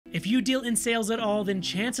If you deal in sales at all, then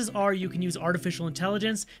chances are you can use artificial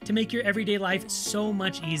intelligence to make your everyday life so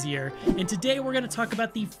much easier. And today we're going to talk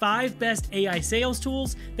about the 5 best AI sales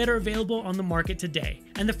tools that are available on the market today.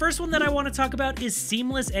 And the first one that I want to talk about is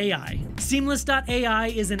Seamless AI. Seamless.ai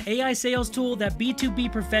is an AI sales tool that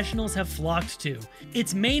B2B professionals have flocked to.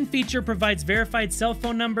 Its main feature provides verified cell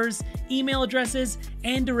phone numbers, email addresses,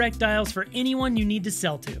 and direct dials for anyone you need to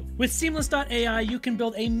sell to. With Seamless.ai, you can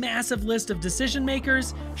build a massive list of decision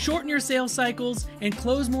makers, shorten your sales cycles, and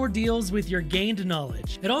close more deals with your gained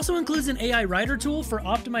knowledge. It also includes an AI writer tool for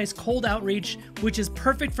optimized cold outreach, which is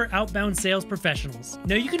perfect for outbound sales professionals.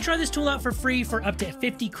 Now you can try this tool out for free for up to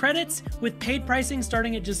 50 credits, with paid pricing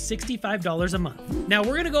starting at just $65 a month. Now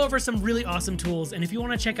we're gonna go over some really awesome tools, and if you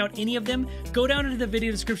wanna check out any of them, go down into the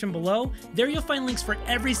video description below. There you'll find links for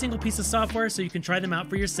every single piece of software so you can try them out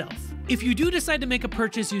for yourself. If you do decide to make a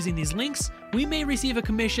purchase using these links, we may receive a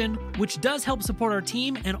commission, which does help support our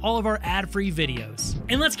team and all of our ad-free videos.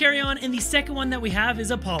 And let's carry on, and the second one that we have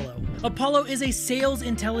is Apollo. Apollo is a sales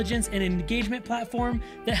intelligence and engagement platform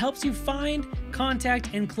that helps you find, contact,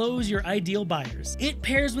 and close your ideal buyers. It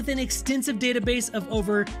pairs with an extensive database of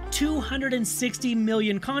over 260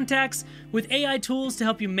 million contacts with AI tools to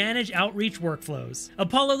help you manage outreach workflows.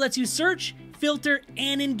 Apollo lets you search, filter,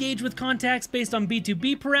 and engage with contacts based on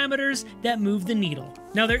B2B parameters that move the needle.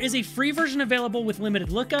 Now there is a free version available with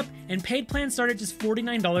limited lookup, and paid plans start at just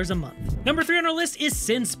 $49 a month. Number 3 on our list is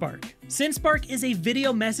Sendspark. Sendspark is a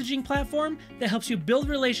video messaging platform that helps you build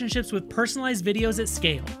relationships with personalized videos at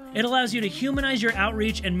scale. It allows you to humanize your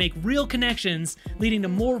outreach and make real connections, leading to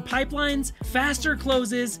more pipelines, faster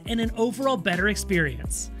closes, and an overall better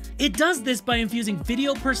experience. It does this by infusing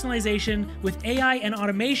video personalization with AI and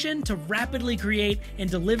automation to rapidly create and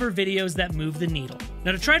deliver videos that move the needle.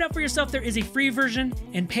 Now to try it out for yourself, there is a free version,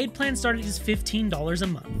 and paid plans start at just $15 a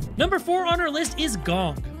month. Number 4 on our list is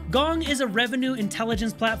Gong. Gong is a revenue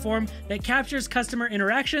intelligence platform that captures customer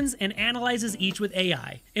interactions and analyzes each with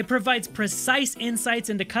AI. It provides precise insights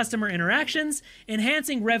into customer interactions,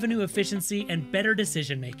 enhancing revenue efficiency and better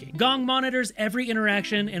decision making. Gong monitors every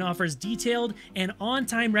interaction and offers detailed and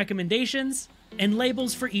on-time recommendations and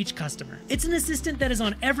labels for each customer. It's an assistant that is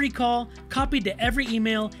on every call, copied to every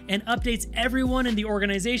email, and updates everyone in the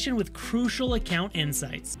organization with crucial account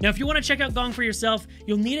insights. Now, if you want to check out Gong for yourself,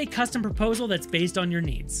 you'll need a custom proposal that's based on your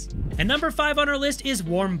needs. And number 5 on our list is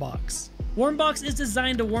Warmbox. Warmbox is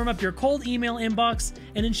designed to warm up your cold email inbox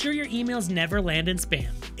and ensure your emails never land in spam.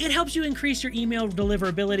 It helps you increase your email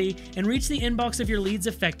deliverability and reach the inbox of your leads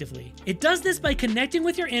effectively. It does this by connecting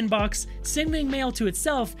with your inbox, sending mail to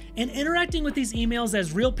itself, and interacting with these emails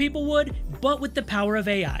as real people would, but with the power of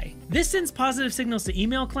AI. This sends positive signals to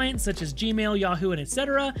email clients such as Gmail, Yahoo, and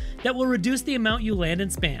etc. that will reduce the amount you land in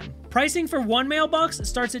spam. Pricing for one mailbox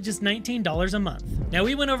starts at just $19 a month. Now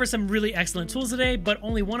we went over some really excellent tools today, but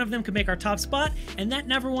only one of them could make our top spot, and that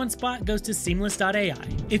number 1 spot goes to Seamless.ai.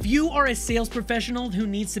 If you are a sales professional who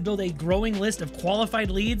needs to build a growing list of qualified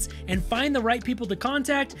leads and find the right people to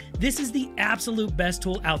contact, this is the absolute best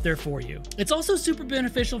tool out there for you. It's also super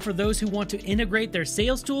beneficial for those who want to integrate their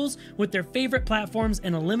sales tools with their favorite platforms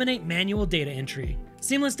and eliminate manual data entry.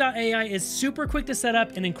 Seamless.ai is super quick to set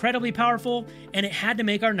up and incredibly powerful, and it had to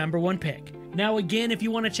make our number 1 pick. Now again, if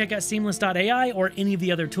you want to check out Seamless.ai or any of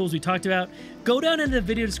the other tools we talked about, go down into the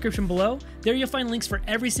video description below. There you'll find links for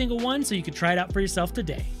every single one so you can try it out for yourself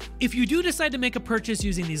today. If you do decide to make a purchase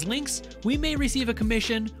using these links, we may receive a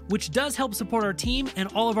commission, which does help support our team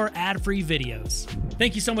and all of our ad-free videos.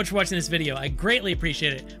 Thank you so much for watching this video. I greatly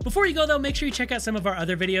appreciate it. Before you go though, make sure you check out some of our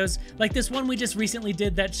other videos, like this one we just recently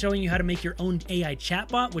did that's showing you how to make your own AI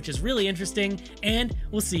chatbot, which is really interesting, and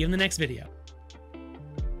we'll see you in the next video.